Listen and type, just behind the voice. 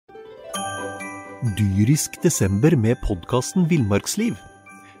Dyrisk desember med podcasten Villmarksliv.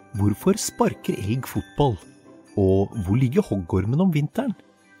 Hvorfor sparker elg fotball? Og hvor ligger hoggormen om vinteren?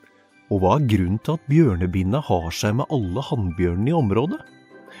 Og hva grunnen til at bjørnebinna har seg med alle hannbjørnene i området?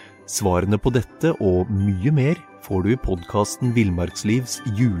 Svarene på dette og mye mer får du i podcasten Villmarkslivs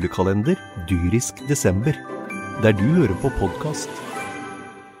julekalender Dyrisk desember, der du hører på podcast.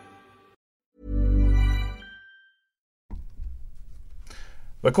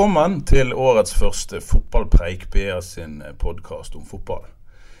 Velkommen til årets første fotballpreik, BA sin podcast om fotball.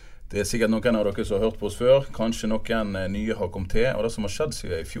 Det sikkert noen av dere som har hørt på oss før, kanskje noen nye har kommet til, og det som har skjedd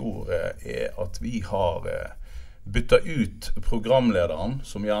siden i fjor at vi har byttet ut programlederen,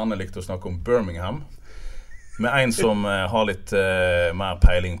 som gjerne likte å snakke om Birmingham, med en som har litt mer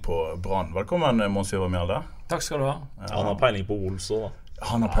peiling på Brann. Velkommen, Mons Ivar Mjelde. Takk skal du ha. Han har peiling på Wolves også da.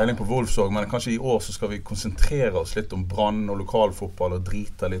 Han har peiling på Wolves også, men kanskje i år så skal vi konsentrere oss litt om Brann og lokalfotball og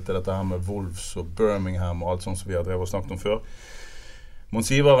drite litt i dette her med Wolves og Birmingham og alt sånt som vi har drevet og snakket om før. Mons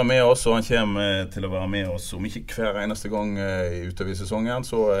Ivar med oss, og han kommer til å være med oss om ikke hver eneste gang utover i sesongen,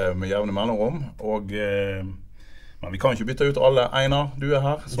 så med jevne mellomrom. Men vi kan ikke bytte ut alle. Einar, du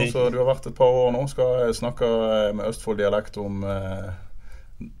her, sånn som du har vært et par år nå, skal snakke med Østfold-dialekt om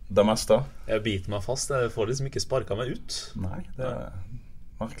det meste. Jeg biter meg fast, jeg får liksom ikke sparket meg ut. Nei, det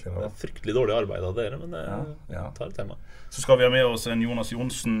merkelig. Det fryktelig dårlig arbeid av dere, men jeg tar det til meg. Så skal vi ha med oss en Jonas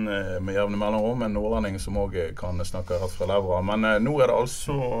Jonsen med jevne mellomrom, en nordlending som også kan snakke rett fra levra. Men nå det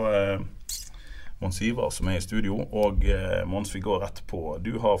altså Mons Ivar som i studio, og Mons, vi går rett på.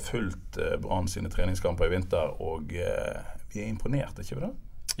 Du har fulgt Brann sine treningskamper i vinter, og vi imponert, ikke vi det?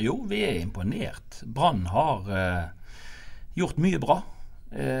 Jo, vi imponert. Brann har gjort mye bra.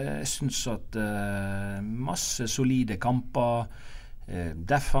 Jeg synes at masse solide kamper,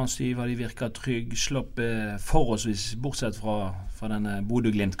 defensiv har de virket trygg, sloppet forholdsvis, bortsett fra denne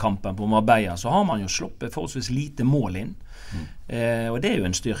Bodø-Glimt-kampen på Marbella, så har man jo sloppet forholdsvis lite mål inn, og det jo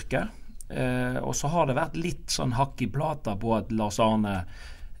en styrke. Og så har det vært litt sånn hakk i plata på at Lars Arne,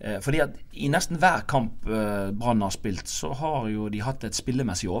 fordi at i nesten hver kamp Brann har spilt, så har jo de hatt et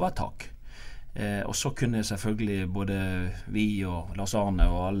spillemessig overtak. Og så kunne selvfølgelig både vi og Lars Arne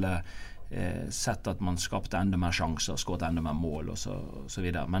og alle sett at man skapte enda mer sjanser, skåret enda mer mål og så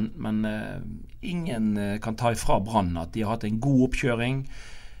videre. Men ingen kan ta ifra Brann at de har hatt en god oppkjøring,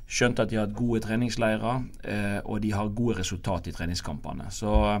 skjønt at de har hatt gode treningsleirer, og de har gode resultat i treningskampene.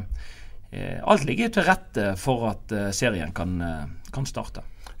 Så alt ligger til rette for at serien kan starte.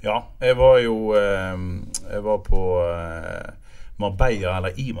 Ja, jeg var på Marbella,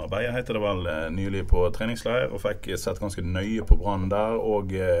 eller i Marbella heter det vel, nylig på treningsleir, og fikk sett ganske nøye på Brann der, og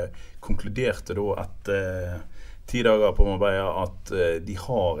konkluderte da etter 10 dager på Marbella at de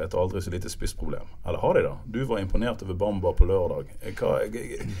har et aldri så lite spissproblem. Eller har de da? Du var imponert over Bamba på lørdag.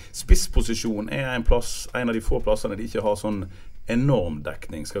 Spissposisjon en av de få plassene de ikke har sånn enorm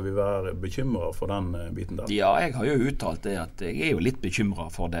dekning. Skal vi være bekymret for den biten der? Ja, jeg har jo uttalt det at jeg jo litt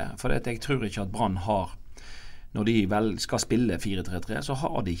bekymret for det, for jeg tror ikke at Brann har, når de vel skal spille 4-3-3, så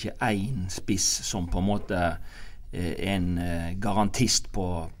har de ikke en spiss som på en måte en garantist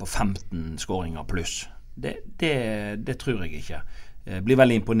på 15 skåringer pluss. Det tror jeg ikke. Jeg blir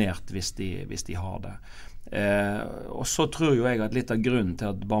veldig imponert hvis de har det. Og så tror jo jeg at litt av grunnen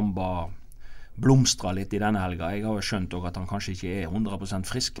til at Bamba blomstrer litt i denne helga, jeg har jo skjønt også at han kanskje ikke 100%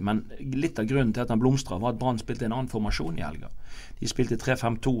 frisk, men litt av grunnen til at han blomstrer var at Brann spilte en annen formasjon i helga. De spilte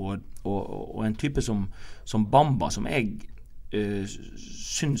 3-5-2, og en type som Bamba, som jeg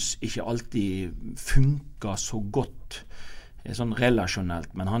syns ikke alltid funker så godt sånn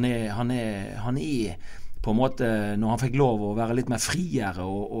relasjonelt, men han er på en måte, når han fikk lov å være litt mer friere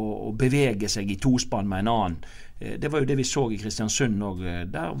og bevege seg i tospann med en annen. Det var jo det vi så i Kristiansund også.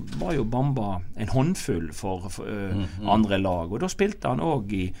 Der var jo Bamba en håndfull for andre lag, og da spilte han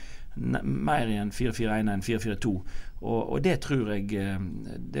også i mer i en 4-4-1 enn 4-4-2, og det tror jeg,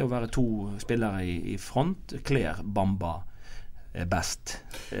 det å være to spillere i front kler Bamba best.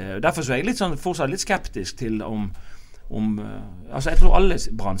 Derfor så er jeg fortsatt litt skeptisk til altså jeg tror alle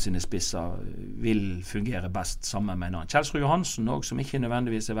Brann sine spisser vil fungere best sammen med en annen. Kjelsrud Johansen også, som ikke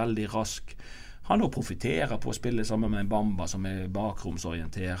nødvendigvis veldig rask, han også profiterer på å spille sammen med en Bamba som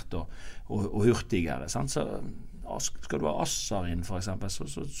bakromsorientert og hurtigere, sant? Så skal du ha Assar inn for eksempel,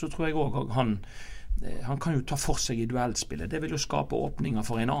 så tror jeg også han kan jo ta for seg i duellspillet. Det vil jo skape åpninger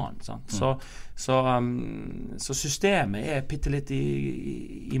for en annen, sant? Så systemet pittet litt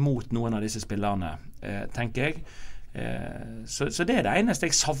imot noen av disse spillerne, tenker jeg. Så det det eneste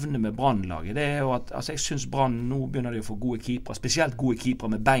jeg savner med Brann-laget. Det jo at jeg synes Brann nå begynner de å få gode keepere, spesielt gode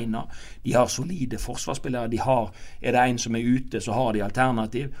keepere med beina. De har solide forsvarsspillere. Er det en som ute, så har de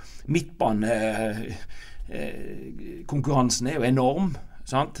alternativ. Midtbanekonkurransen jo enorm,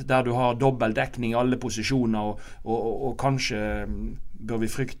 sant? Der du har dobbeltdekning i alle posisjoner, og kanskje bør vi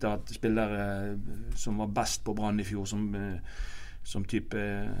frykte at spillere som var best på Brann i fjor, som type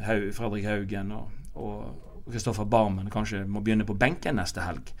Fredrik Haugen og Kristoffer Barmen kanskje må begynne på benken neste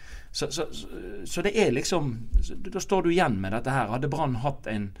helg. Så det liksom, da står du igjen med dette her. Hadde Brann hatt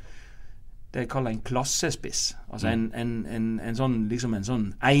det jeg kaller en klassespiss, altså en sånn, liksom en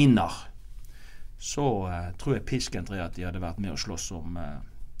sånn einer, så tror jeg pisken tror at de hadde vært med å slåss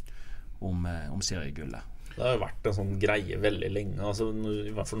om seriegullet. Det har jo vært en sånn greie veldig lenge, altså,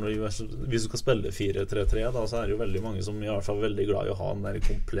 i hvert fall hvis du skal spille 4-3-3 da, så det jo veldig mange som i hvert fall er veldig glad i å ha den der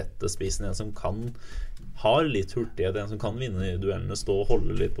komplette spissen, en som har litt hurtighet, en som kan vinne i duellene, stå og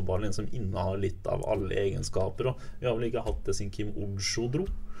holde litt på ballen, en som innehar litt av alle egenskaper, og vi har vel ikke hatt det siden Kim Odjo dro.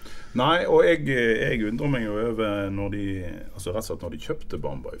 Nei, og jeg undrer meg jo over rett og slett når de kjøpte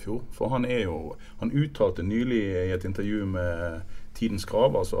Bamba i fjor, for han uttalte nylig i et intervju med Tidens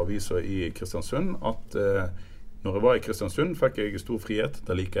Krav, altså aviser i Kristiansund, at når jeg var i Kristiansund fikk jeg stor frihet,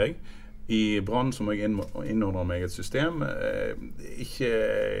 det liker jeg. I Brann så må jeg innordne meg et system, ikke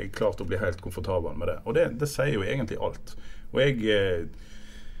klart å bli helt komfortabel med det. Og det sier jo egentlig alt. Og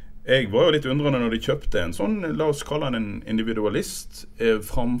jeg var jo litt undrende når de kjøpte en sånn, la oss kalle han en individualist,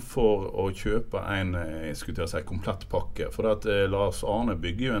 framfor å kjøpe en, jeg skulle til å si, komplett pakke. For at Lars Arne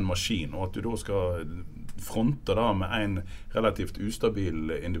bygger jo en maskin, og at du da skal fronte da med en relativt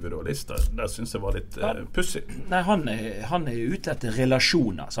ustabil individualist, det synes jeg var litt pussig. Nei, han ute etter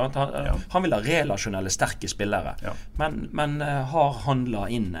relasjoner, sant? Han vil ha relasjonelle, sterke spillere, men har handlet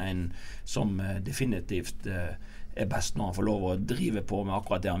inn en som definitivt best når han får lov å drive på med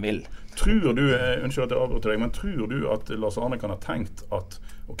akkurat det han vil. Tror du, unnskyld at jeg avbryter deg, men tror du at Lars Arne kan ha tenkt at,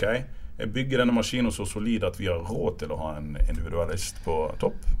 ok, jeg bygger denne maskinen så solid at vi har råd til å ha en individualist på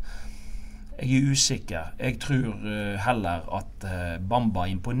topp? Jeg usikker. Jeg tror heller at Bamba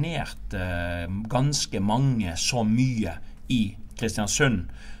imponerte ganske mange så mye i Kristiansund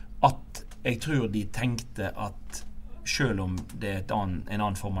at jeg tror de tenkte at selv om det en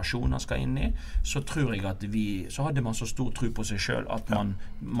annen formasjon han skal inn i, så tror jeg at så hadde man så stor tro på seg selv at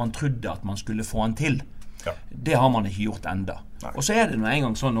man trodde at man skulle få han til. Ja. Det har man ikke gjort enda. Nei. Og så det nå en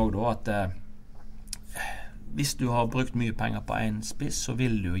gang sånn også da, at hvis du har brukt mye penger på en spiss, så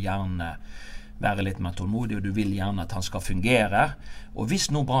vil du gjerne være litt mer tålmodig, og du vil gjerne at han skal fungere. Og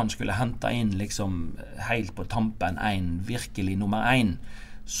hvis nå Brann skulle hente inn liksom helt på tampen virkelig nummer 1,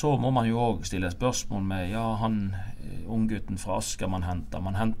 så må man jo også stille spørsmål med, han unggutten fra Asker man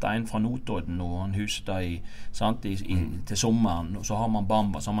henter en fra Notodden nå, han huset til sommeren, og så har man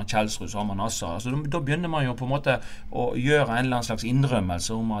Bamba, så har man Kjelsrud, så har man Assa. Altså, da begynner man jo på en måte å gjøre en eller annen slags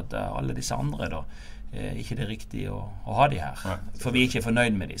innrømmelse om at alle disse andre da, ikke det riktig å ha de her, for vi ikke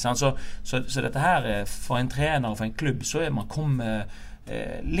fornøyd med de. Så dette her, for en trener og for en klubb, så man kommet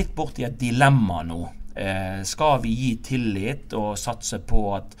litt bort i et dilemma nå. Skal vi gi tillit og satse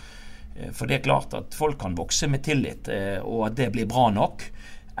på at, for det klart at folk kan vokse med tillit, og at det blir bra nok,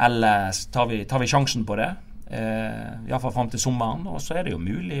 eller tar vi sjansen på det, i hvert fall frem til sommeren, og så det jo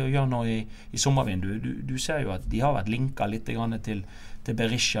mulig å gjøre noe i sommervinduet. Du ser jo at de har vært linket litt til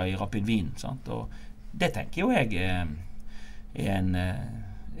Berisha i Rapid Wien, sant? Og det tenker jo jeg er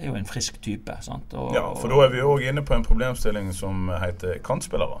jo en frisk type, sant? For da vi jo også inne på en problemstilling som heter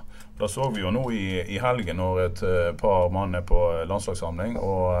kantspillere. Da så vi jo nå i helgen når et par mann på landslagssamling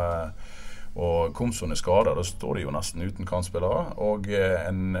og Komson skadet, da står de jo nesten uten kantspillere, og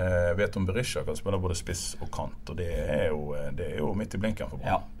en vet om Berisha kan spille både spiss og kant, og det er jo midt i blinken for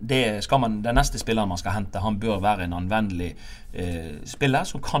Brann. Ja, den neste spilleren man skal hente, han bør være en anvendelig spiller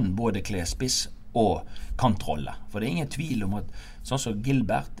som kan både kle spiss og kantrolle. For det ingen tvil om at sånn som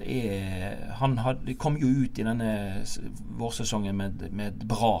Gilbert han kom jo ut i denne vårsesongen med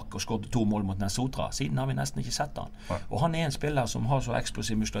brak og skåret 2 mål mot Nesotra. Siden har vi nesten ikke sett han. Nei. Og han en spiller som har så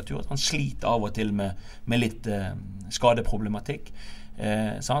eksplosiv muskulatur at han sliter av og til med litt skadeproblematikk.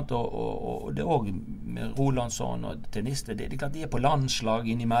 Sant? Og det også med Rolandsson og Teniste, det klart de på landslag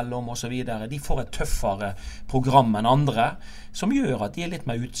innimellom og så videre, de får et tøffere program enn andre som gjør at de litt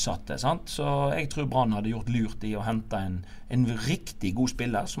mer utsatte, sant? Så jeg tror Brann hadde gjort lurt i å hente en riktig god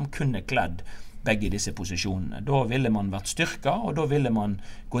spiller som kunne kledd begge disse posisjonene. Da ville man vært styrket, og da ville man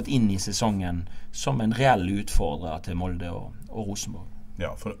gått inn i sesongen som en reell utfordrer til Molde og Rosenborg.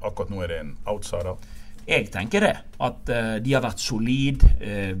 Ja, for akkurat nå det en outsider. Jeg tenker det, at de har vært solid.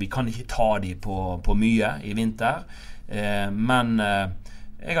 Vi kan ikke ta de på mye i vinter. Men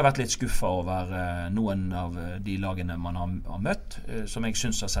jeg har vært litt skuffet over noen av de lagene man har møtt, som jeg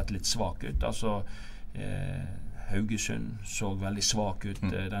synes har sett litt svak ut. Altså, Haugesund så veldig svak ut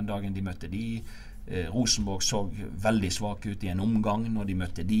den dagen de møtte de. Rosenborg så veldig svak ut i en omgang når de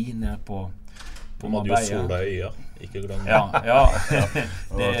møtte de ned på Marbella. De hadde jo sola i øya, ikke glem det. Ja.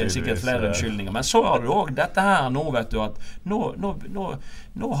 Det er sikkert flere unnskyldninger. Men så har du også dette her nå, vet du, at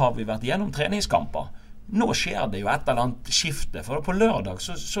nå har vi vært gjennom treningskamper. Nå skjer det jo et eller annet skifte, for på lørdag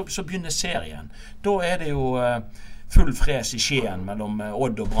så begynner serien. Da er det jo full fres i Skien mellom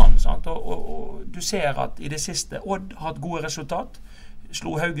Odd og Brann, sant? Og du ser at i det siste Odd har hatt gode resultat.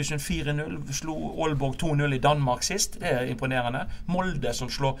 Slo Haugesund 4-0, slo Aalborg 2-0 i Danmark sist, det er imponerende. Molde som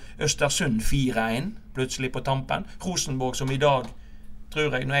slår Østersund 4-1 plutselig på tampen. Rosenborg som i dag,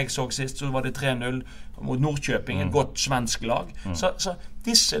 tror jeg, når jeg så sist, så var det 3-0 mot Nordkjøping, et godt svensk lag. Så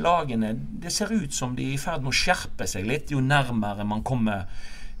disse lagene, det ser ut som de er i ferd med å skjerpe seg litt jo nærmere man kommer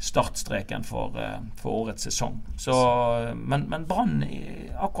startstreken for årets sesong. Så, men Brann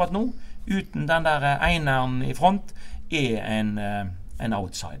akkurat nå, uten den der eineren i front, er en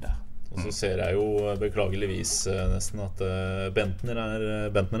outsider. Og så ser jeg jo beklageligvis nesten at Bentner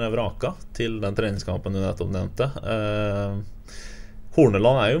er vraka til den treningskampen du nettopp nevnte.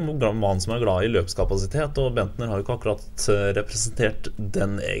 Horneland er jo en mann som er glad i løpskapasitet, og Bentner har jo ikke akkurat representert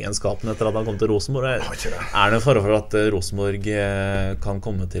den egenskapen etter at han kom til Rosenborg. Er det en fare for at Rosenborg kan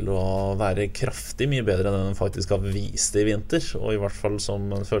komme til å være kraftig mye bedre enn den faktisk har vist i vinter, og i hvert fall som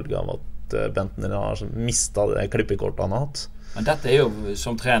en følge av at Bentner har mistet det klippekortet han har hatt? Men dette er jo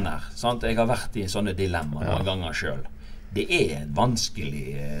som trener, sant? Jeg har vært i sånne dilemmaer noen ganger selv. Det er en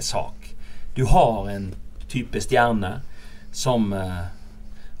vanskelig sak. Du har en type stjerne som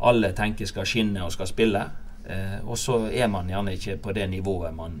alle tenker skal skinne og skal spille, og så er man gjerne ikke på det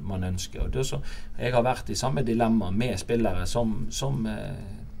nivået man ønsker. Og så, jeg har vært i samme dilemma med spillere som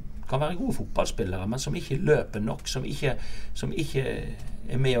kan være gode fotballspillere, men som ikke løper nok, som ikke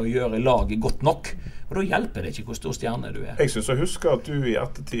er med å gjøre laget godt nok. Og da hjelper det ikke hvor stor stjerne du er. Jeg synes jeg husker at du i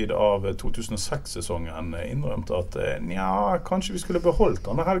ettertid av 2006-sesongen innrømte at kanskje vi skulle beholdt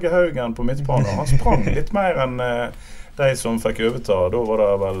han Helge Haugen på midtbanen. Han sprang litt mer enn de som fikk overta. Da var det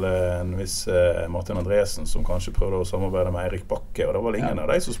vel en viss Martin Andresen som kanskje prøvde å samarbeide med Eirik Bakke, og det var ingen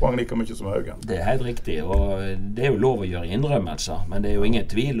av de som sprang like mye som Haugen. Det er helt riktig, og det er jo lov å gjøre innrømmelser, men det er jo ingen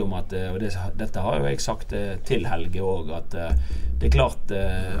tvil om at, og dette har jo jeg sagt til Helge også, at det er klart,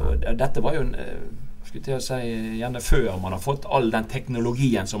 og dette var jo skulle til å si, gjerne før man har fått all den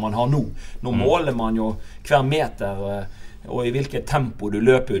teknologien som man har nå. Nå måler man jo hver meter og i hvilket tempo du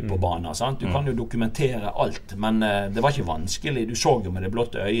løper ut på banen, sant? Du kan jo dokumentere alt, men det var ikke vanskelig. Du så jo med det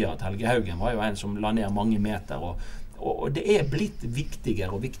blotte øyet at Helge Haugen var jo en som la ned mange meter, og det er blitt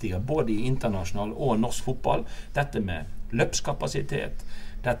viktigere og viktigere, både i internasjonal og norsk fotball, dette med løpskapasitet,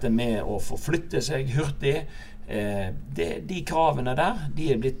 dette med å forflytte seg hurtig. De kravene der,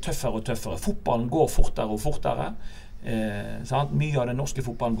 de er blitt tøffere og tøffere. Fotballen går fortere og fortere. Mye av den norske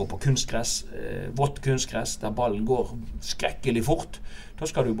fotballen går på kunstgress, vått kunstgress, der ballen går skrekkelig fort. Da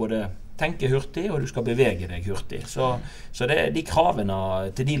skal du både tenke hurtig, og du skal bevege deg hurtig. Så det er de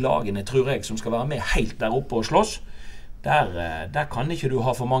kravene til de lagene, tror jeg, som skal være med helt der oppe og slåss. Der kan ikke du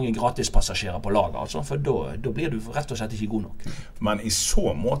ha for mange gratispassasjerer på laget, altså, for da blir du rett og slett ikke god nok. Men i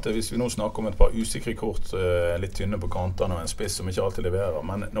så måte, hvis vi nå snakker om et par usikre kort, litt tynne på kantene og en spiss som ikke alltid leverer,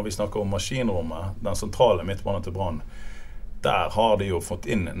 men når vi snakker om maskinrommet, den sentrale midtbanen til Brann, der har de jo fått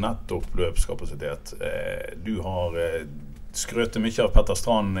inn nettopp løpskapasitet. Du har skrøtet mye av Petter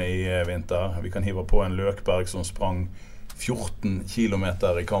Strand i vinter. Vi kan hive på en Løkberg som sprang 14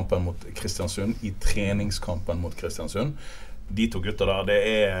 kilometer i kampen mot Kristiansund, i treningskampen mot Kristiansund. De to gutter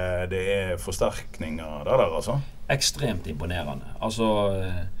der, det er forsterkninger der, altså. Ekstremt imponerende. Altså,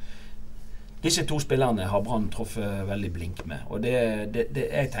 disse to spillerne har Brann truffet veldig blink med. Og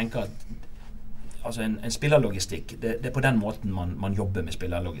jeg tenker at altså en spillerlogistikk, det er på den måten man jobber med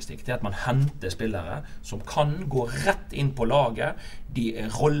spillerlogistikk. Det er at man henter spillere som kan gå rett inn på laget. De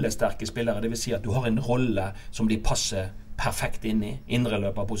er rollesterke spillere, det vil si at du har en rolle som de passer perfekt inn i,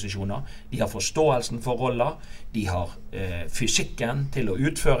 indreløperposisjoner. De har forståelsen for roller, de har fysikken til å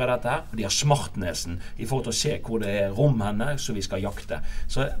utføre dette, og de har smartnesen i forhold til å se hvor det er rom henne, så vi skal jakte.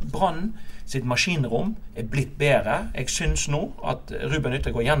 Så Brann sitt maskinrom er blitt bedre. Jeg synes nå at Ruben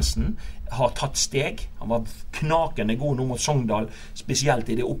Yttergård Jensen har tatt steg. Han var knakende god nå mot Sogndal, spesielt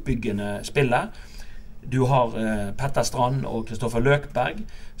i det oppbyggende spillet. Du har Petter Strand og Kristoffer Løkberg,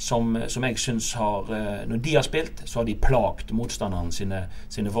 som jeg synes har, når de har spilt, så har de plagt motstanderen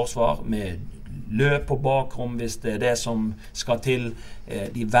sine forsvar med løp på bakrom hvis det er det som skal til.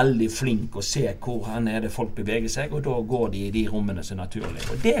 De er veldig flinke å se hvor er det folk beveger seg, og da går de i de rommene som er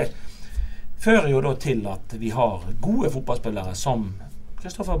naturlige. Og det fører jo da til at vi har gode fotballspillere som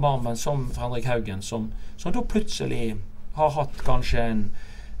Kristoffer Barmen, som Fredrik Haugen, som da plutselig har hatt kanskje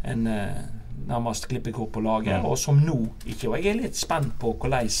en nærmest klippekort på laget, og som nå ikke, og jeg er litt spent på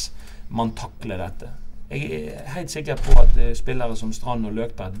hvordan man takler dette. Jeg er helt sikker på at spillere som Strand og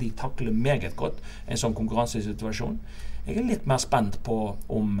Løkberg, de takler meget godt en sånn konkurransesituasjon. Jeg er litt mer spent på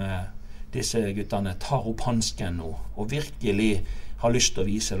om disse guttene tar opp hansken nå, og virkelig har lyst til å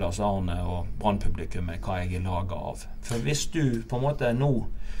vise Lars Arne og Brannpublikummet hva jeg er laget av. For hvis du på en måte nå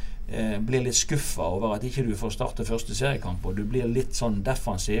blir litt skuffet over at ikke du får starte første seriekamp, og du blir litt sånn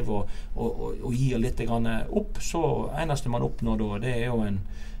defensiv og gir litt grann opp, så eneste man oppnår da, det er jo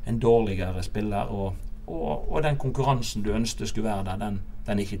en dårligere spiller, og den konkurransen du ønsket skulle være der,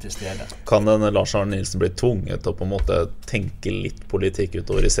 den er ikke til stede. Kan Lars Arne Nilsen bli tvunget til å på en måte tenke litt politikk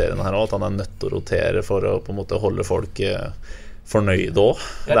utover i serien her, og at han er nødt til å rotere for å på en måte holde folk fornøyd også?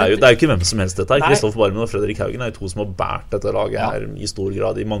 Ja, det er jo ikke hvem som helst dette her. Kristoffer Barmen og Fredrik Haugen er jo to som har bært dette laget her i stor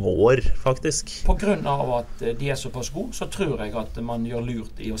grad i mange år, faktisk. På grunn av at de er såpass gode, så tror jeg at man gjør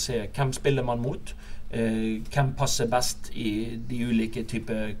lurt i å se hvem spiller man mot, hvem passer best i de ulike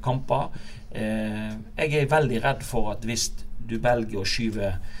typer kamper. Jeg er veldig redd for at hvis du velger å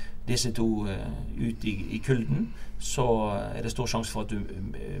skyve disse to ut i kulden, så er det stor sjanse for at du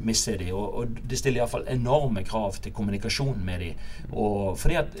misser dem, og det stiller i hvert fall enorme krav til kommunikasjon med dem, og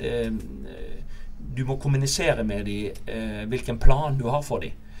fordi at du må kommunisere med dem hvilken plan du har for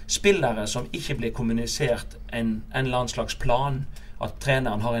dem. Spillere som ikke blir kommunisert en eller annen slags plan, at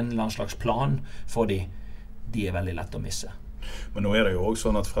treneren har en eller annen slags plan for dem, de er veldig lett å misse. Men nå er det jo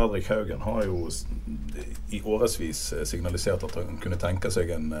også sånn at Fredrik Haugen har jo i årevis signalisert at han kunne tenke seg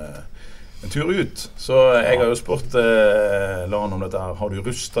en tur ut. Så jeg har jo spurt Lan om dette her. Har du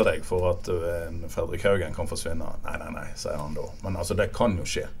rustet deg for at Fredrik Haugen kan forsvinne? Nei, sier han da. Men altså, det kan jo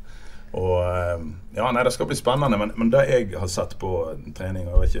skje. Og det skal bli spennende, men det jeg har sett på trening,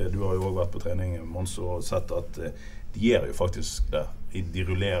 og jeg vet ikke, du har jo også vært på trening, Mons, og sett at de gjør jo faktisk det. De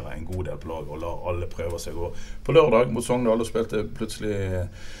rullerer en god del på lag og lar alle prøve seg. Og på lørdag mot Sogndal spilte plutselig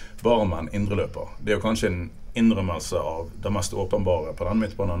Barmen indreløper. Det er jo kanskje en innrømmelse av det mest åpenbare på den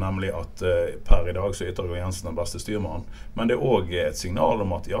midtbanen, nemlig at per i dag så er Yttergård Jensen den beste styrmannen. Men det er også et signal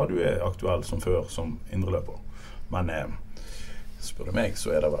om at ja, du er aktuell som før som indreløper. Men spør du meg,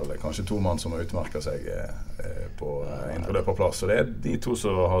 så er det vel kanskje to mann som har utmerket seg på indreløperplass. Så det er de to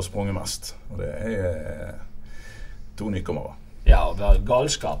som har sprunget mest. Og det er to nykommere. Ja, å være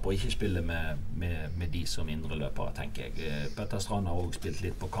galskap og ikke spille med de som indreløpere, tenker jeg. Petter Strand har også spilt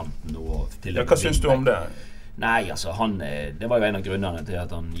litt på kanten nå. Hva synes du om det? Nei, altså det var jo en av grunnene til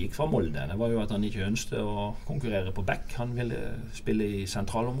at han gikk fra Molde. Det var jo at han ikke ønsket å konkurrere på back. Han ville spille i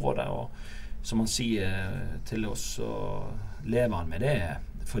sentralområdet, og som han sier til oss, så lever han med det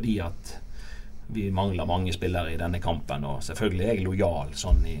fordi at vi mangler mange spillere i denne kampen, og selvfølgelig er jeg lojal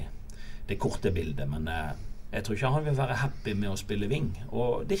sånn i det korte bildet, men jeg tror ikke han vil være happy med å spille ving,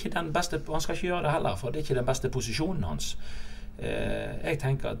 og det er ikke den beste, han skal ikke gjøre det heller, for det er ikke den beste posisjonen hans. Jeg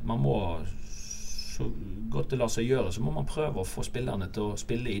tenker at man må, så godt det lar seg gjøre, så må man prøve å få spillerne til å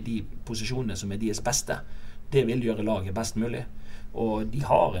spille i de posisjonene som er deres beste. Det vil gjøre laget best mulig, og de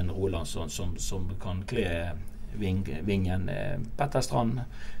har en Rolandsson som kan kle vingen. Petter Strand,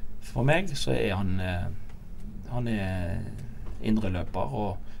 for meg så er han er indreløper,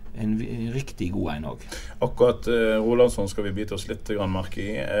 og en riktig god en også. Akkurat Rolandsson skal vi bite oss litt merke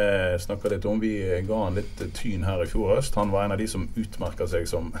i. Snakker litt om, vi ga han litt tyn her i fjor høst. Han var en av de som utmerket seg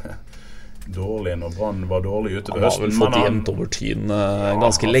som dårlig når Brann var dårlig ute på høsten. Han har vel fått jevnt over tyn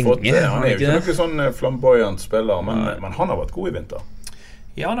ganske lenge. Han er jo ikke noe sånn flamboyant spiller, men han har vært god i vinter.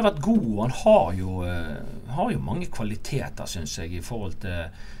 Ja, han har vært god, og han har jo mange kvaliteter, synes jeg, i forhold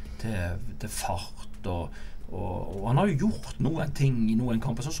til fart og han har jo gjort noen ting i noen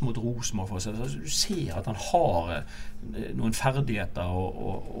kamper, sånn som mot Rosenborg for seg. Du ser at han har noen ferdigheter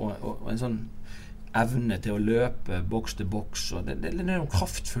og en sånn evne til å løpe boks til boks, og det er noe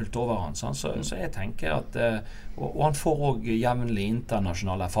kraftfullt over han, så jeg tenker at og han får også jevnlig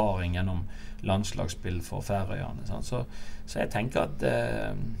internasjonal erfaring gjennom landslagsspill for Færøyene, så jeg tenker at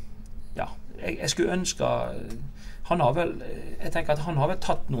jeg skulle ønske jeg tenker at han har vel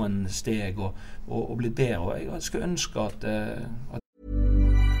tatt noen steg og blitt bedre, og jeg skulle ønske at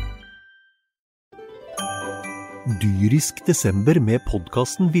Dyrisk desember med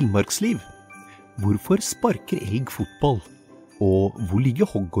podcasten Villmarksliv. Hvorfor sparker elg fotball? Og hvor ligger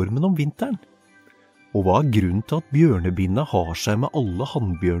hoggormen om vinteren? Og hva grunnen til at bjørnebinna har seg med alle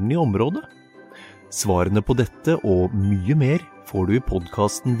hannbjørnene i området? Svarene på dette og mye mer får du i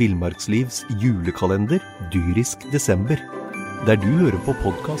podcasten Villmarkslivs julekalender Dyrisk desember, der du hører på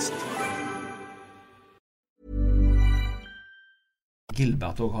podcast.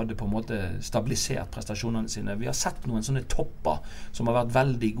 Gilbert også hadde på en måte stabilisert prestasjonene sine. Vi har sett noen sånne topper som har vært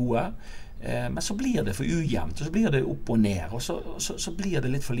veldig gode, men så blir det for ujevnt, og så blir det opp og ned, og så blir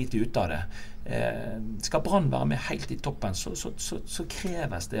det litt for lite ut av det. Skal Brann være med helt i toppen, så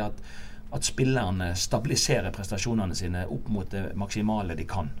kreves det at spillerne stabiliserer prestasjonene sine opp mot det maksimale de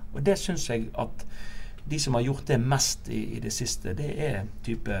kan. Og det synes jeg at de som har gjort det mest i det siste, det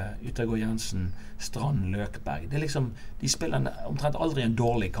type Yttergård Jensen, Strand, Løkberg. Det liksom, de spiller omtrent aldri en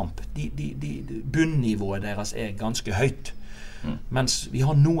dårlig kamp. Bunnivået deres ganske høyt. Mens vi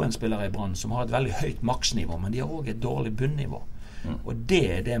har noen spillere i Brann som har et veldig høyt maksnivå, men de har også et dårlig bunnivå. Og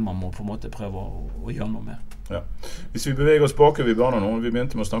det det man må på en måte prøve å gjøre noe med. Ja. Hvis vi beveger oss bakover i banen nå, vi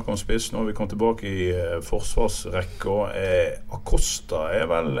begynte med å snakke om spiss, nå vi kom tilbake i forsvarsrekka. Acosta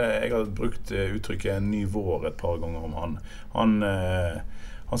vel, jeg har brukt uttrykket en ny vår et par ganger om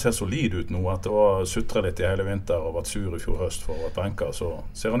han ser solid ut nå, etter å ha sutret litt i hele vinter og vært sur i fjor høst for å være benker, så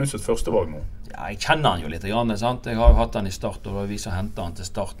ser han ut som et førstevalg nå. Ja, jeg kjenner han jo litt, sant? Jeg har jo hatt han i start, og vi så henter han til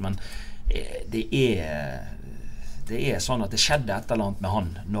start, men det sånn at det skjedde et eller annet med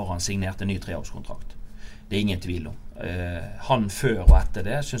han når han signerte ny 3-årskontrakt. Det ingen tvil om. Han før og etter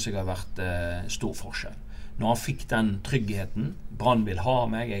det synes jeg har vært stor forskjell. Når han fikk den tryggheten, Brann vil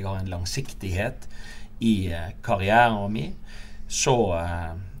ha meg, jeg har en langsiktighet i karrieren min, så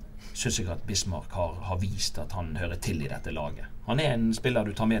synes jeg at Bismarck har vist at han hører til i dette laget. Han en spiller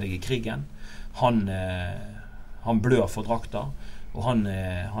du tar med deg i krigen. Han blør for drakta, og han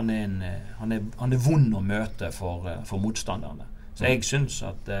er vond å møte for motstanderne. Så jeg synes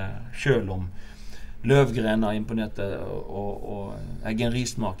at selv om Løvgren har imponert og Eggen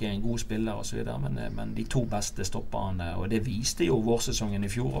Rismark en god spiller og så videre, men de to beste stopperne, og det viste jo vårsesongen i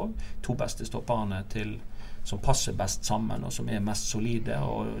fjor også, to beste stopperne som passer best sammen og som mest solide,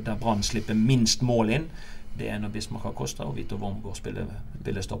 og der Brann slipper minst mål inn, det når Bismarck Acosta og Vito Wormgård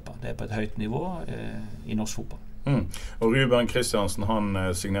spiller stopper. Det på et høyt nivå i norsk fotball. Og Ruben Kristiansen,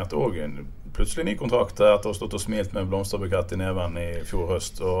 han signerte også en plutselig ny kontrakt etter å ha stått og smilt med blomsterbukett i neven i fjor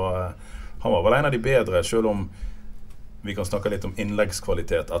høst, og han var vel en av de bedre, selv om vi kan snakke litt om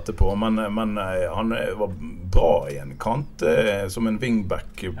innleggskvalitet etterpå, men han var bra i en kant som en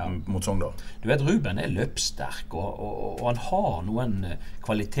wingback mot Sogndal. Du vet, Ruben løpssterk, og han har noen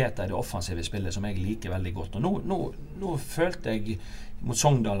kvaliteter i det offensive spillet som jeg liker veldig godt. Og nå følte jeg mot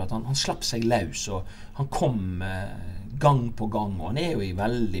Sogndal at han slapp seg løs, og han kom gang på gang, og han jo i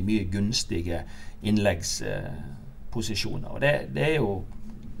veldig mye gunstige innleggsposisjoner. Og det jo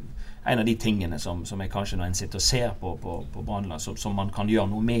en av de tingene som kanskje når en sitter og ser på Brannland, som man kan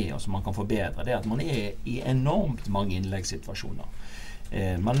gjøre noe med, og som man kan forbedre, det at man i enormt mange innleggssituasjoner.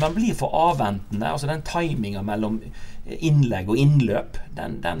 Men man blir for avventende, altså den timingen mellom innlegg og innløp,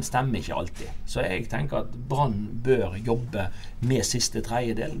 den stemmer ikke alltid. Så jeg tenker at Brann bør jobbe med siste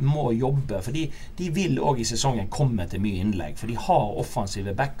tredjedel, må jobbe, fordi de vil også i sesongen komme til mye innlegg, for de har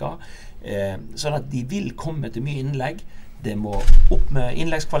offensive backer, sånn at de vil komme til mye innlegg. Det må opp med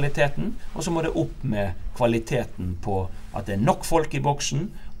innleggskvaliteten, og så må det opp med kvaliteten på at det nok folk i boksen,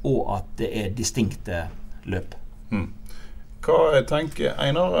 og at det distinkte løp. Hva tenker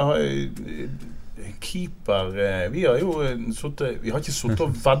Einar? Keeper, vi har ikke suttet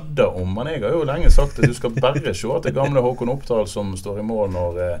og veddet om, men jeg har jo lenge sagt at du skal bare se at det gamle Håkon Oppdal som står i mål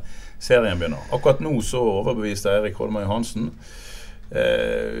når serien begynner. Akkurat nå så overbeviste Erik Holmøy Hansen.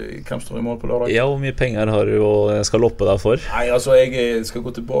 Hvem står i mål på lørdag? Ja, hvor mye penger har du og jeg skal loppe deg for? Nei, altså jeg skal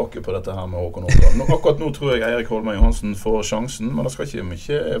gå tilbake på dette her med Håkon Oppdal. Akkurat nå tror jeg Erik Holmøy Hansen får sjansen, men det skal ikke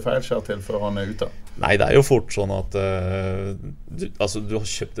mye feilskjær til før han ute. Nei, det jo fort sånn at du har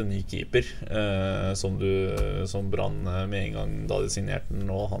kjøpt en ny keeper som Brann med en gang da de signerte den,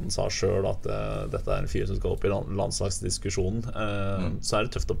 og han sa selv at dette en fyr som skal opp i landslagsdiskusjonen, så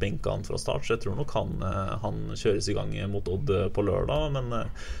det tøft å benke han fra start, så jeg tror nok han kjøres i gang mot Odd på lørdag. Men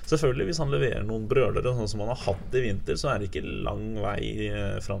selvfølgelig, hvis han leverer noen brølere sånn som han har hatt i vinter, så det ikke lang vei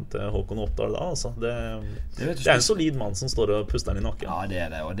frem til Håkon Oppdal da, altså. Det en solid mann som står og puster den i nakken. Ja, det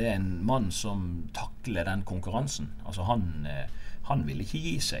det, og det en mann som takler den konkurransen. Altså han vil ikke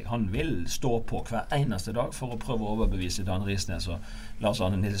gi seg. Han vil stå på hver eneste dag for å prøve å overbevise Dan Risnes og Lars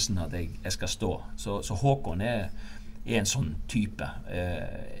Arne Nilsen at jeg skal stå. Så Håkon en sånn type.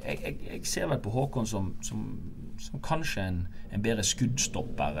 Jeg ser vel på Håkon som kanskje en bedre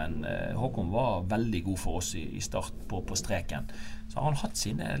skuddstopper enn Håkon var veldig god for oss i start på streken. Så har han hatt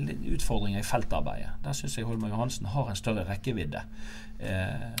sine utfordringer i feltarbeidet. Der synes jeg Holmar Johansen har en større rekkevidde.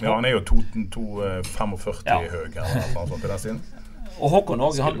 Han jo 2,45 høy eller noe sånt i den siden. Og Håkon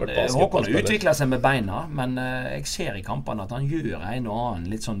utvikler seg med beina, men jeg ser i kampene at han gjør en og annen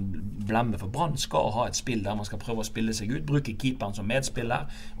litt sånn blemme, for Brann skal ha et spill der man skal prøve å spille seg ut, bruke keeperen som medspiller,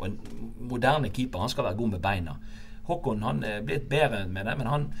 og en moderne keeper, han skal være god med beina. Håkon, han blitt bedre med det, men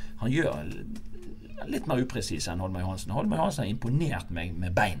han gjør litt mer upresis enn Holmar Johansen. Holmar Johansen har imponert meg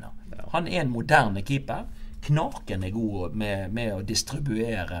med beina. Han en moderne keeper, knakende god med å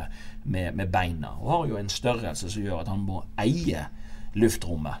distribuere med beina, og har jo en størrelse som gjør at han må eie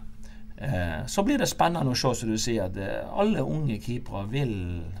luftrommet. Så blir det spennende å se, som du sier, at alle unge keepere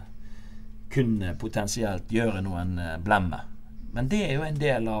vil kunne potensielt gjøre noen blemme. Men det jo en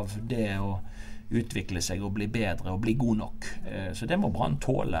del av det å utvikle seg og bli bedre og bli god nok. Så det må Brann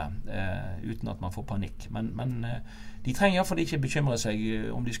tåle uten at man får panikk. Men de trenger i hvert fall ikke bekymre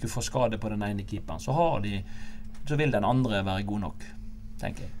seg om de skulle få skade på den ene keeperen. Så vil den andre være god nok,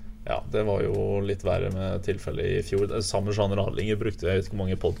 tenker jeg. Ja, det var jo litt verre med tilfellet i fjor. Samme Jean Radlinger brukte, jeg vet ikke hvor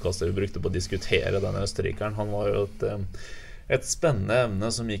mange podcaster vi brukte på å diskutere denne østerrikeren. Han var jo et spennende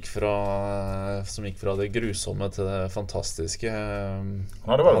emne som gikk fra det grusomme til det fantastiske.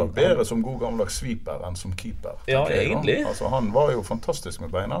 Ja, det var jo bedre som god gammeldags sweeper enn som keeper. Ja, egentlig. Altså, han var jo fantastisk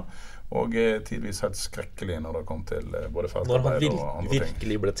med beina, og tidvis helt skrekkelig når det kom til både feltarbeid og andre ting. Når han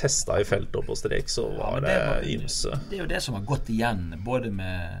virkelig ble testet i feltet og på strek, så var det ymse. Det jo det som har gått igjen, både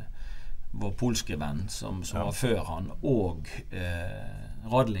med vår polske venn som var før han, og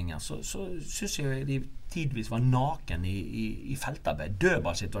Radlinger, så synes jeg de tidvis var naken i feltarbeid,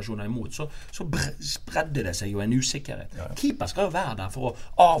 dødballsituasjoner imot, så spredde det seg jo en usikkerhet. Keeper skal jo være der for å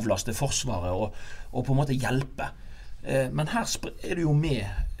avlaste forsvaret og på en måte hjelpe. Men her det jo med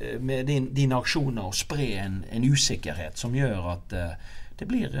dine aksjoner å spre en usikkerhet som gjør at det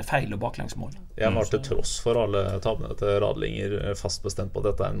blir feil og baklengsmål. Jeg var til tross for alle tabene til Radlinger fast bestemt på at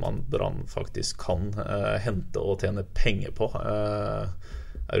dette en mann Brann faktisk kan hente og tjene penger på.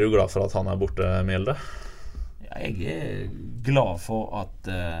 Du glad for at han borte, Mjelde? Ja, jeg glad for at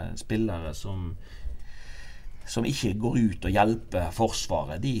spillere som ikke går ut og hjelper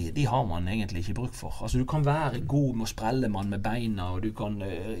forsvaret, de har man egentlig ikke bruk for. Altså, du kan være god med å sprelle man med beina, og du kan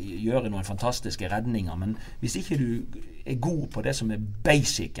gjøre noen fantastiske redninger, men hvis ikke du god på det som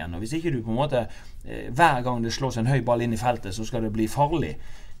basicen, og hvis ikke du på en måte hver gang det slås en høy ball inn i feltet, så skal det bli farlig,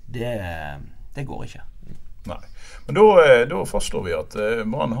 det går ikke. Nei, men da forstår vi at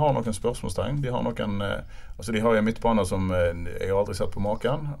Brann har noen spørsmålstegn. De har de har en midtbane som jeg har aldri sett på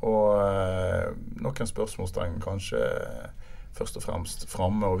maken, og noen spørsmålstegn kanskje først og fremst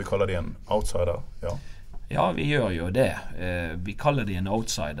fremme, og vi kaller de en outsider. Ja, vi gjør jo det. Vi kaller de en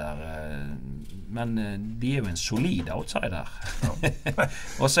outsider, men de jo en solid outsider.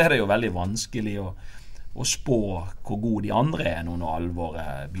 Og så det jo veldig vanskelig å spå hvor god de andre nå når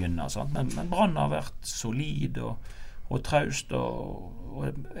alvoret begynner. Sant? Men Brann har vært solid og traust, og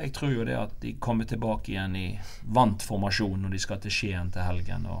jeg tror jo det at de kommer tilbake igjen i vant formasjon når de skal til Skien til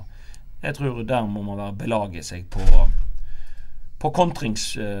helgen, og jeg tror der må man belage seg på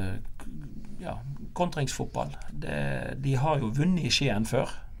kontringsfotball. De har jo vunnet i Skien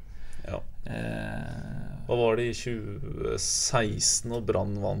før. Ja. Hva var det i 2016 og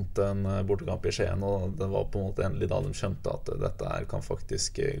Brann vant en bortekamp i Skien, og det var på en måte endelig da de skjønte at dette her kan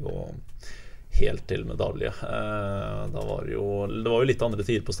faktisk gå helt til medalje. Det var jo litt andre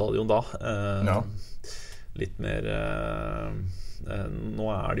tider på stadion da. Litt mer nå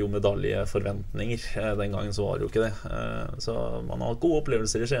det jo medaljeforventninger. Den gangen så var det jo ikke det. Så man har hatt gode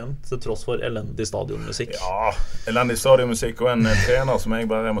opplevelser i Skien til tross for elendig stadionmusikk. Ja, elendig stadionmusikk, og en trener som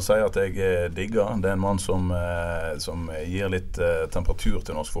jeg bare må si at jeg digger. Det en mann som gir litt temperatur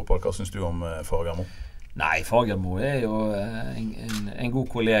til norsk fotball. Hva synes du om Fagermo? Nei, Fagermo jo en god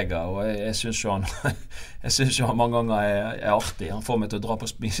kollega, og jeg synes jo han mange ganger artig. Han får meg til å dra på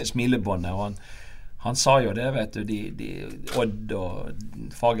smilebåndet, og han sa jo det, vet du, Odd og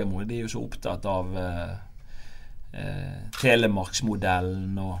Fagermo, de jo så opptatt av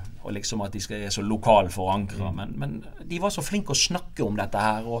Telemarksmodellen og liksom at de så lokal forankret, men de var så flinke å snakke om dette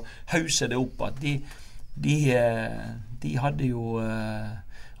her og hause det opp at de hadde jo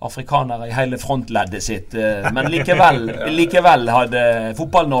afrikanere i hele frontleddet sitt, men likevel hadde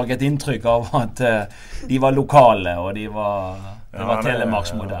Fotball-Norge et inntrykk av at de var lokale, og det var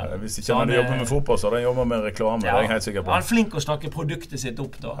Telemarksmodell. Hvis ikke han jobber med fotball, så har han jobbet med reklame, det jeg helt sikker på. Han flink å snakke produktet sitt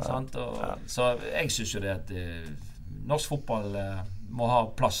opp da, sant? Så jeg synes jo det at norsk fotball må ha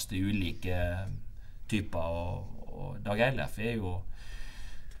plass til ulike typer, og Dag Eilef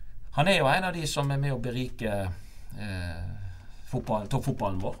han jo en av de som med å berike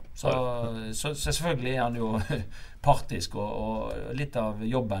toppfotballen vår. Så selvfølgelig han jo partisk, og litt av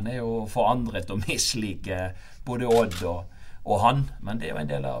jobben jo å få andre til å mislike både Odd og han, men det jo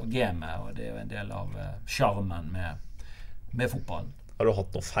en del av gamet, og det jo en del av charmen med fotballen. Har du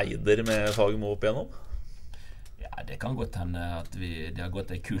hatt noen feider med Fagermo opp igjennom? Ja, det kan godt hende at det har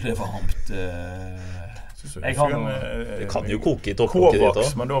gått en kulevarmt det kan jo koke I toppkoket ditt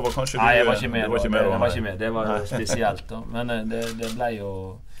også. Men da var kanskje Nei, jeg var ikke med. Det var jo spesielt da. Men det ble jo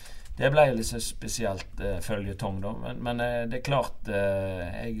litt så spesielt følgetong da. Men det klart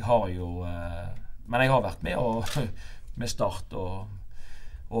jeg har jo men jeg har vært med med Start og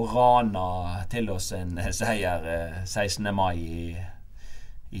rana til oss en seier 16. mai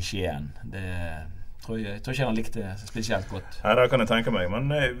I Skien. Jeg tror ikke han likte spesielt godt. Nei, det kan jeg tenke meg,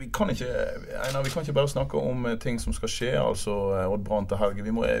 men vi kan ikke bare snakke om ting som skal skje, altså Odd Brann til helg.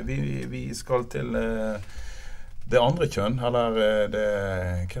 Vi skal til det andre kjønn, eller hva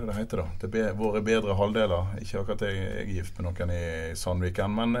det heter da? Våre bedre halvdeler. Ikke akkurat jeg gift med noen I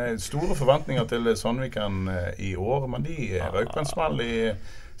Sandviken, men store forventninger til Sandviken I år, men de røyk på en smell I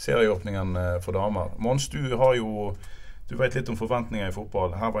serieåpningen for damer. Mons, du vet litt om forventninger I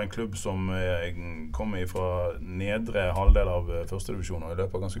fotball. Her var en klubb som kom fra nedre halvdel av første divisjon, og I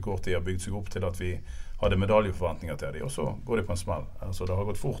løpet av ganske kort tid har bygd seg opp til at vi hadde medaljeforventninger til dem, og så går de på en smell. Altså, det har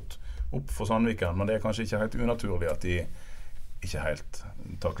gått fort opp for Sandviken, men det kanskje ikke helt unaturlig at de ikke helt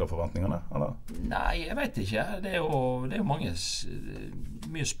takler forventningene, eller? Nei, jeg vet ikke. Det jo mange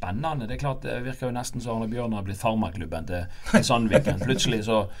mye spennende. Det klart, det virker jo nesten som Arne Bjørnar har blitt farmerklubben til Sandviken. Plutselig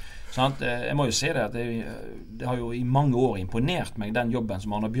så sant? Jeg må jo si det at det har jo I mange år imponert meg den jobben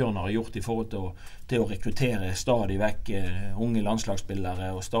som Arne Bjørnar har gjort I forhold til å rekruttere stadig vekk unge landslagsspillere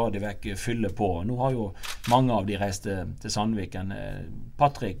og stadig vekk fylle på. Nå har jo mange av de reist til Sandviken.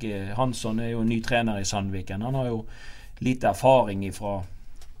 Patrick Hansson jo ny trener I Sandviken. Han har jo lite erfaring fra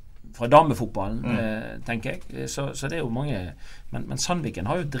damefotballen, tenker jeg. Så det jo mange, men Sandviken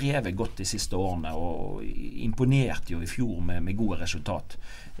har jo drevet godt de siste årene, og imponert jo I fjor med gode resultat.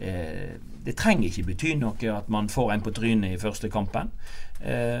 Det trenger ikke bety noe at man får en på trynet I første kampen.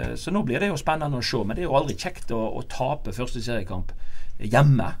 Så nå blir det jo spennende å se, men det jo aldri kjekt å tape første seriekamp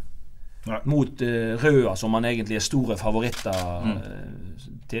hjemme. Nei. Mot Røa, som man egentlig store favoritter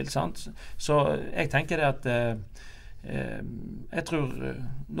til, sant? Så jeg tenker det at jeg tror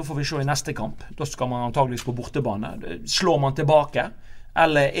nå får vi se I neste kamp. Da skal man antageligvis på bortebane. Slår man tilbake,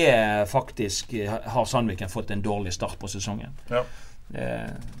 eller faktisk har Sandviken fått en dårlig start på sesongen? Ja.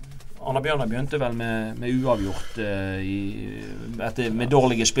 Arne Bjørnar begynte vel med uavgjort med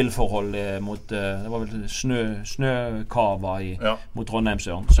dårlige spillforhold mot det var vel snøkava mot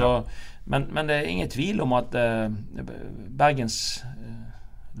Trondheimsøren. Men det ingen tvil om at Bergens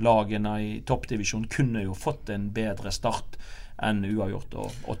lagene I toppdivisjon kunne jo fått en bedre start enn uavgjort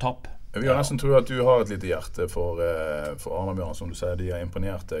og tapp. Vi har nesten trodd at du har et lite hjerte for Arna Bjørn, som du sier, de har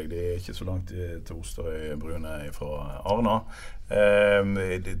imponert deg. De ikke så langt til Osterøy Brune fra Arna.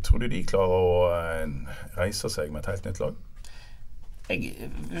 Tror du de klarer å reise seg med et helt nytt lag? Jeg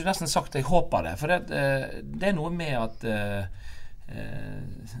vil nesten sagt jeg håper det, for det noe med at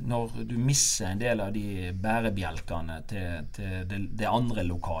når du misser en del av de bærebjelkene til det andre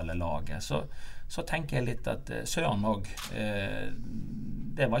lokale laget, så tenker jeg litt at Søren også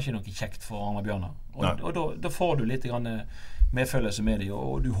det var ikke noe kjekt for Arne Bjørnar og da får du litt medfølelse med dem,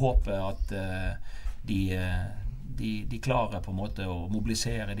 og du håper at de klarer på en måte å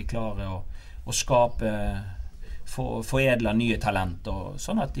mobilisere, de klarer å skape foredle nye talenter,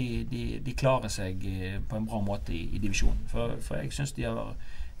 sånn at de klarer seg på en bra måte I divisjonen. For jeg synes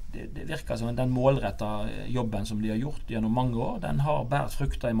det virker som den målrettede jobben som de har gjort gjennom mange år, den har båret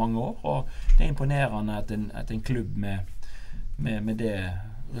frukter I mange år, og det imponerende at en klubb med det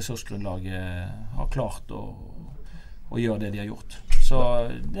ressursgrunnlaget har klart å gjøre det de har gjort. Så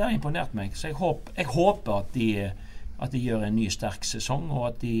det har imponert meg. Så jeg håper at de gjør en ny sterk sesong,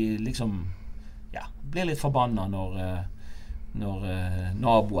 og at de liksom blir litt forbanna når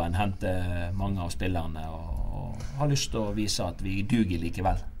naboen henter mange av spillerne og har lyst til å vise at vi duger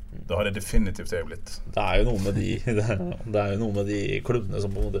likevel. Da har det definitivt blitt. Det jo noe med det jo noe med de klubbene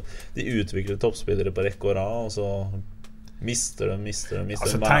som på en måte de utvikler toppspillere på rekke og rad, og så mister de.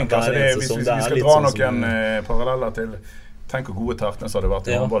 Altså, tenk, vi skal dra noen paralleller Tenk hvor gode Tertnes hadde vært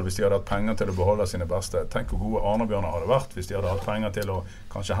i håndball hvis de hadde hatt penger til å beholde sine beste. Tenk hvor gode Arne-Bjørnar hadde vært hvis de hadde hatt penger til å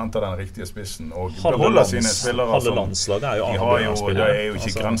kanskje hente den riktige spissen og beholde sine spillere. Halve landslaget jo Arne-Bjørnar-spillere. Det jo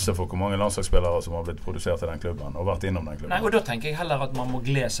ikke grenser for hvor mange landslagsspillere som har blitt produsert i den klubben og vært innom den klubben. Nei, og da tenker jeg heller at man må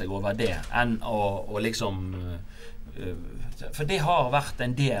glede seg over det enn å liksom for det har vært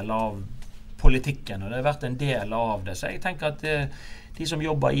en del av politikken, og det har vært en del av det. Så jeg tenker at de som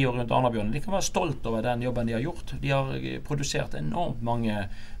jobber i og rundt Arne-Bjørnar, de kan være stolt over den jobben de har gjort. De har produsert enormt mange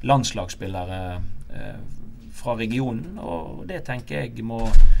landslagsspillere fra regionen, og det tenker jeg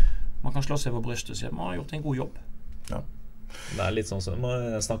man kan slå seg på brystet og si at man har gjort en god jobb. Ja. Det litt sånn som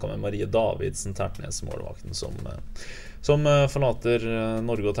jeg snakket med Marie Davidsen, Tertnes-målvakten, som forlater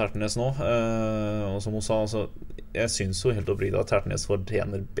Norge og Tertnes nå, og som hun sa, altså, jeg synes jo helt oppriktig at Tertnes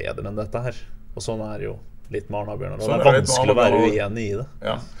fortjener bedre enn dette her, og sånn det jo litt med Arne-Bjørnar, og det vanskelig å være uenig i det.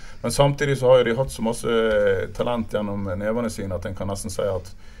 Ja. Men samtidig så har jo de hatt så masse talent gjennom nevene sine at en kan nesten si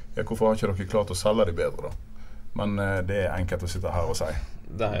at hvorfor har ikke dere klart å selge de bedre da? Men det enkelt å sitte her og si.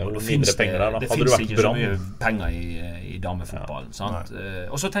 Det jo mindre penger der da. Det finnes ikke så mye penger i damefotball, sant?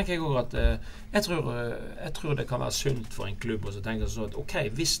 Og så tenker jeg også at jeg tror det kan være sunt for en klubb å tenke sånn at ok,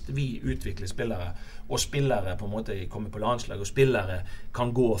 hvis vi utvikler spillere, og spillere på en måte kommer på landslag, og spillere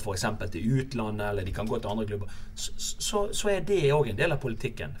kan gå for eksempel til utlandet, eller de kan gå til andre klubber, så det også en del av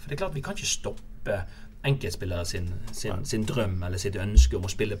politikken. For det klart, vi kan ikke stoppe enkeltspillere sin drøm, eller sitt ønske om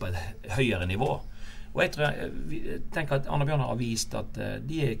å spille på et høyere nivå. Og jeg tenker at Arne-Bjørnar har vist at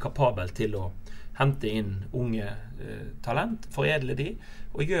de kapabel til å hente inn unge talent, foredle de,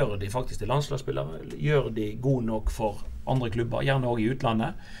 og gjøre de faktisk til landslagsspillere, gjøre de gode nok for andre klubber, gjerne også i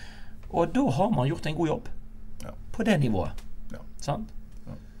utlandet. Og da har man gjort en god jobb på det nivået. Sant?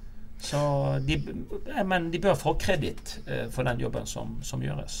 Så men de bør få kreditt for den jobben som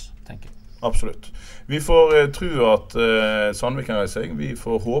gjøres, tenker jeg. Absolutt. Vi får tro at Sandviken reiser seg. Vi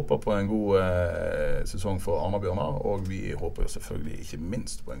får håpe på en god sesong for Arne-Bjørnar, og vi håper selvfølgelig ikke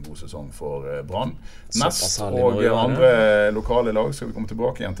minst på en god sesong for Brann. Nest og andre lokale lag skal vi komme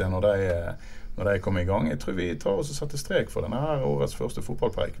tilbake igjen til når de kommer i gang. Jeg tror vi tar oss og setter strek for denne her årets første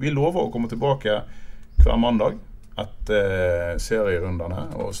fotballpreik. Vi lover å komme tilbake hver mandag etter serierundene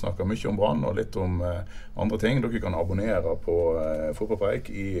og snakker mye om Brann og litt om andre ting. Dere kan abonnere på Fotballpreik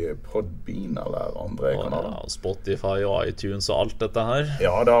i Podbean eller andre kanaler. Ja, Spotify og iTunes og alt dette her.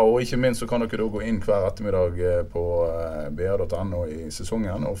 Ja da, og ikke minst så kan dere da gå inn hver ettermiddag på BR.no i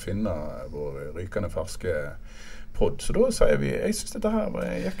sesongen og finne vår rykende ferske podd. Så da sier vi, jeg synes dette her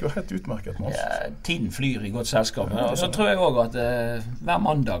gikk jo helt utmerket med oss. Ja, tiden flyr i godt selskap. Og så tror jeg også at hver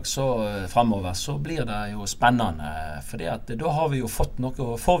mandag så fremover så blir det jo spennende. Fordi at da har vi jo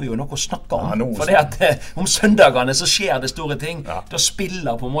får vi jo noe å snakke om. Fordi at om søndagene så skjer det store ting. Da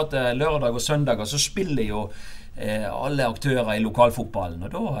spiller på en måte lørdag og søndager, så spiller jo alle aktører i lokalfotballen.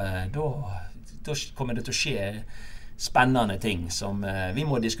 Og da kommer det til å skje spennende ting som vi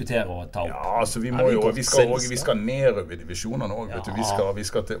må diskutere og ta opp. Ja, altså vi skal nedover divisjonene også, vi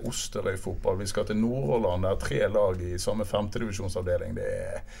skal til Osterøy fotball, vi skal til Nordhordland, det 3 lag i samme 5. divisjonsavdeling.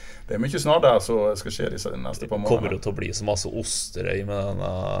 Det mye snart der så skal skje de neste par månedene. Kommer det til å bli så masse Osterøy med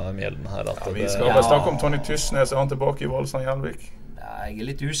denne mjelden her? Vi skal bare snakke om Tonny Tysnes, han tilbake i Valsand-Gjelvik? Jeg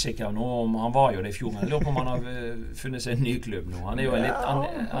litt usikker nå om han var jo det i fjor, men jeg lurer på om han har funnet seg en ny klubb nå. Han jo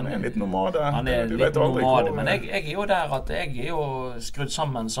han litt nomade. Han litt nomade, men jeg jo der at jeg jo skrudd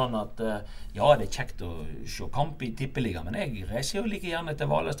sammen sånn at ja, det kjekt å se kamp i tippeliga, men jeg reiser jo like gjerne til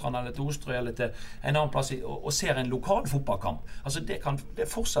Valestrand eller til Osterøy eller til en annen plass og ser en lokal fotballkamp. Altså det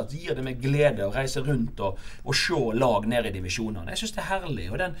fortsatt gir det meg glede å reise rundt og se lag ned i divisjonene. Jeg synes det herlig,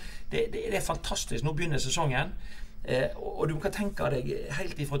 og det fantastisk. Nå begynner sesongen. Og du kan tenke deg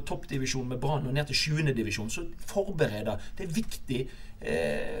helt ifra toppdivisjon med Brann og ned til 7. divisjon, så forbereder det viktig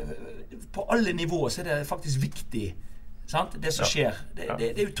på alle nivåer, så er det faktisk viktig, sant? Det som skjer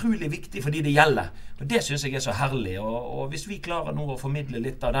det utrolig viktig fordi det gjelder, og det synes jeg så herlig, og hvis vi klarer nå å formidle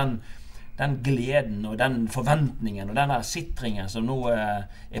litt av den gleden og den forventningen og den sitringen som nå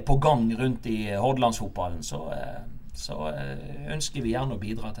på gang rundt i Hordalandsfotballen, så ønsker vi gjerne å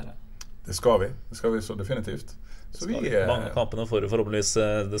bidra til det. Det skal vi så definitivt. Så mange kampene forhåpentligvis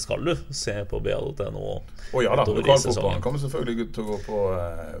det skal du se på BL.no. Ja da, lokalfotballen kommer selvfølgelig til å gå på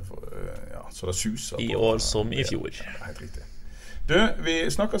så det suser i år som i fjor. Helt riktig. Du, vi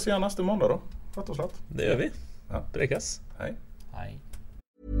snakkes igjen neste mandag da, rett og slett. Det gjør vi. Prekes. Hei.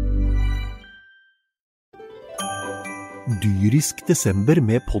 Dyrisk desember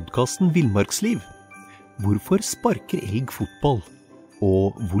med podcasten Villmarksliv. Hvorfor sparker elg fotball?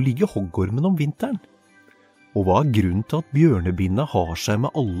 Og hvor ligger hoggormen om vinteren? Og hva grunnen til at bjørnebinna har seg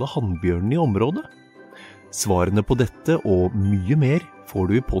med alle hannbjørnene i området? Svarene på dette og mye mer får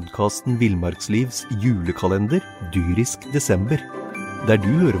du i podcasten Villmarkslivs julekalender Dyrisk Desember, der du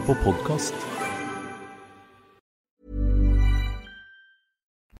hører på podcast.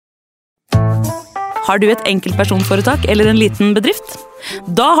 Har du et enkeltpersonforetak eller en liten bedrift?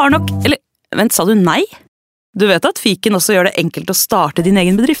 Da har nok, eller vent, sa du nei? Du vet at Fiken også gjør det enkelt å starte din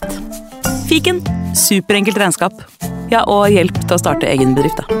egen bedrift. Fiken, superenkelt regnskap. Ja, og hjelp til å starte egen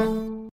bedrift da.